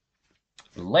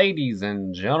Ladies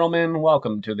and gentlemen,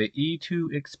 welcome to the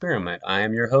E2 experiment. I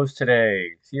am your host today.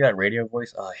 See that radio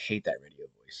voice? Oh, I hate that radio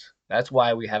voice. That's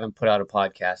why we haven't put out a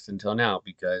podcast until now,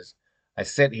 because I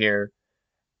sit here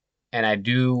and I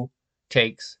do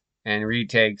takes and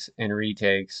retakes and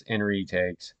retakes and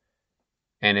retakes,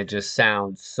 and it just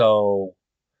sounds so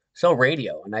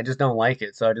radio, and I just don't like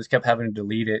it. So I just kept having to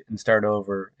delete it and start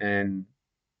over. And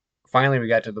finally, we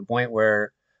got to the point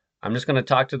where I'm just going to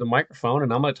talk to the microphone,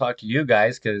 and I'm going to talk to you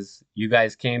guys because you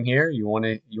guys came here. You want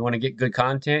to get good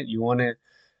content. You want to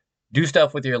do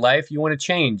stuff with your life. You want to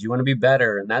change. You want to be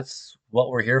better, and that's what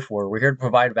we're here for. We're here to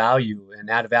provide value and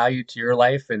add value to your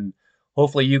life, and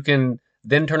hopefully you can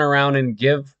then turn around and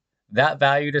give that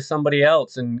value to somebody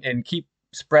else, and keep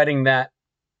spreading that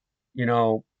you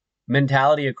know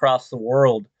mentality across the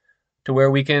world to where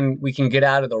we can get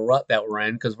out of the rut that we're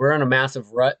in, because we're in a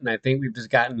massive rut, and I think we've just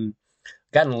gotten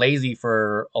lazy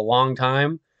for a long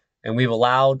time, and we've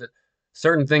allowed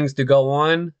certain things to go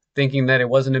on thinking that it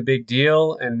wasn't a big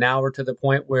deal, and now we're to the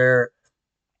point where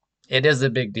it is a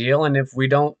big deal, and if we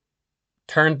don't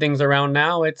turn things around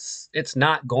now, it's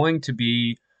not going to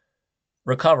be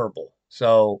recoverable.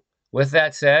 So with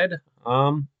that said,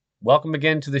 welcome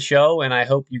again to the show, and I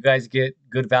hope you guys get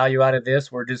good value out of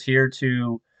this. We're just here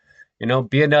to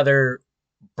be another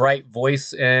bright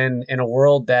voice in a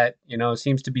world that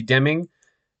seems to be dimming.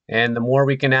 And the more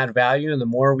we can add value, and the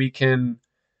more we can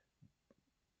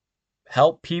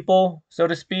help people, so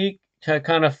to speak, to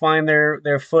kind of find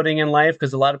their footing in life,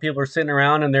 because a lot of people are sitting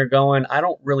around and they're going, I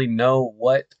don't really know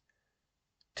what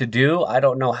to do. I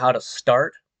don't know how to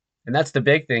start. And that's the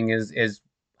big thing is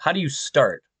how do you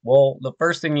start? Well, the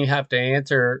first thing you have to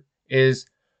answer is,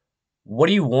 what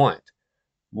do you want?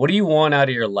 What do you want out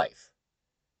of your life?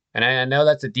 And I know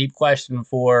that's a deep question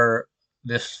for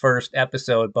this first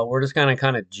episode, but we're just gonna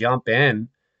kind of jump in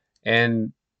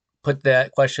and put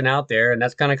that question out there, and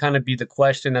that's gonna kind of be the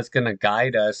question that's gonna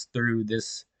guide us through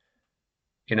this,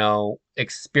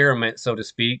 experiment, so to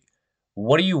speak.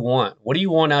 What do you want? What do you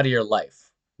want out of your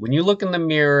life? When you look in the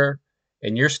mirror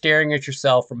and you're staring at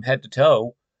yourself from head to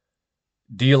toe,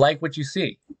 do you like what you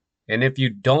see? And if you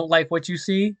don't like what you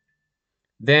see,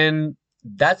 then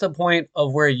that's a point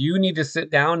of where you need to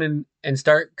sit down and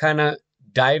start kind of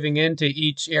diving into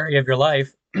each area of your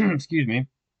life, excuse me,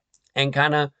 and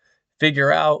kind of figure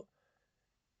out,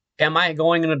 am I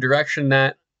going in a direction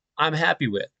that I'm happy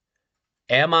with?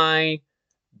 Am I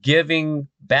giving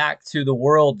back to the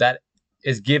world that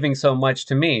is giving so much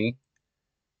to me?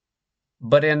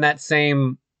 But in that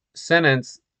same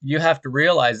sentence, you have to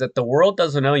realize that the world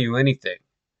doesn't owe you anything.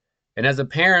 And as a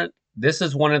parent, this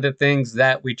is one of the things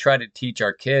that we try to teach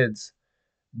our kids.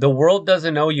 The world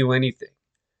doesn't owe you anything.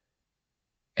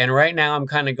 And right now I'm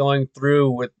kind of going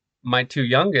through with my two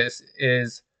youngest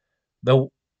is the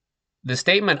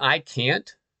statement I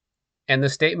can't and the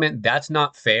statement that's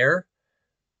not fair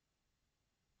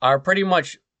are pretty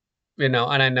much, and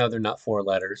I know they're not four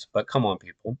letters, but come on,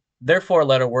 people. They're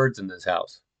four-letter words in this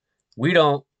house. We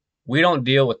don't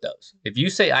deal with those. If you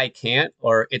say I can't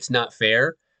or it's not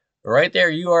fair, right there,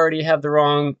 you already have the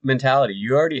wrong mentality.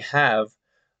 You already have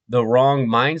the wrong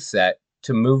mindset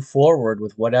to move forward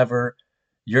with whatever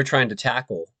you're trying to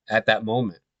tackle at that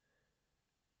moment.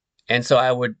 And so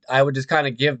I would just kind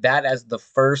of give that as the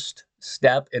first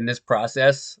step in this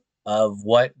process of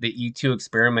what the E2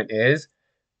 experiment is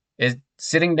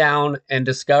sitting down and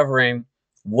discovering,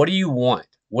 what do you want?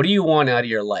 What do you want out of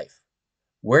your life?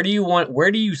 Where do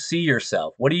you see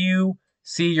yourself? What do you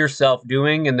see yourself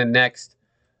doing in the next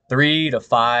 3 to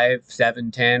 5,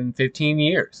 7, 10, 15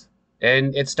 years?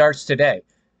 And it starts today.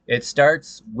 It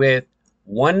starts with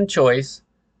one choice,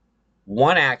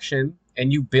 one action,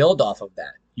 and you build off of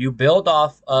that. You build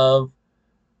off of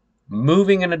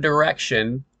moving in a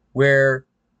direction where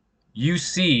you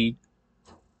see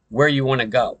where you want to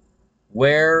go.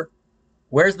 Where's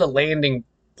the landing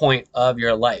point of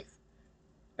your life?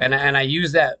 And I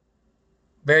use that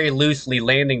very loosely,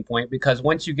 landing point, because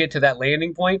once you get to that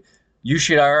landing point, you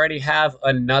should already have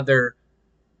another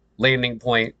landing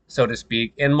point, so to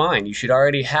speak, in mind. You should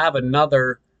already have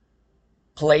another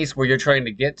place where you're trying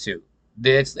to get to.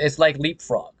 It's like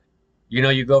leapfrog.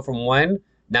 You go from one,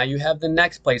 now you have the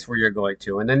next place where you're going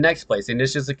to, and the next place. And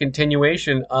it's just a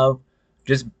continuation of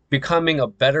just becoming a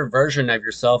better version of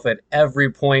yourself at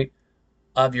every point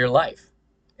of your life.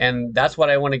 And that's what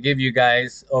I want to give you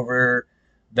guys over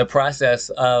the process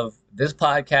of this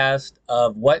podcast,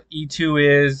 of what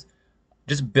E2 is,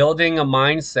 just building a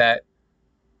mindset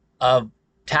of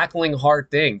tackling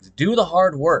hard things. Do the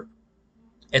hard work.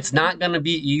 It's not going to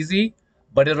be easy,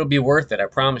 but it'll be worth it, I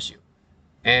promise you.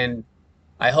 And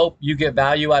I hope you get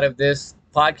value out of this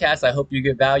podcast. I hope you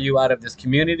get value out of this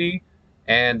community,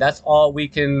 and that's all we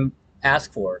can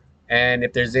ask for. And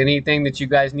if there's anything that you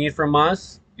guys need from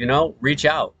us, reach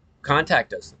out,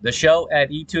 contact us. The show at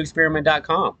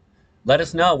e2experiment.com. Let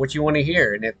us know what you want to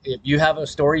hear. And if you have a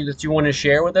story that you want to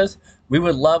share with us, we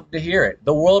would love to hear it.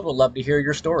 The world would love to hear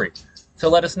your story. So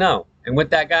let us know. And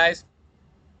with that, guys,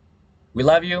 we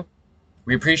love you.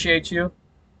 We appreciate you.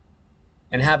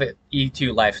 And have an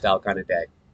E2 lifestyle kind of day.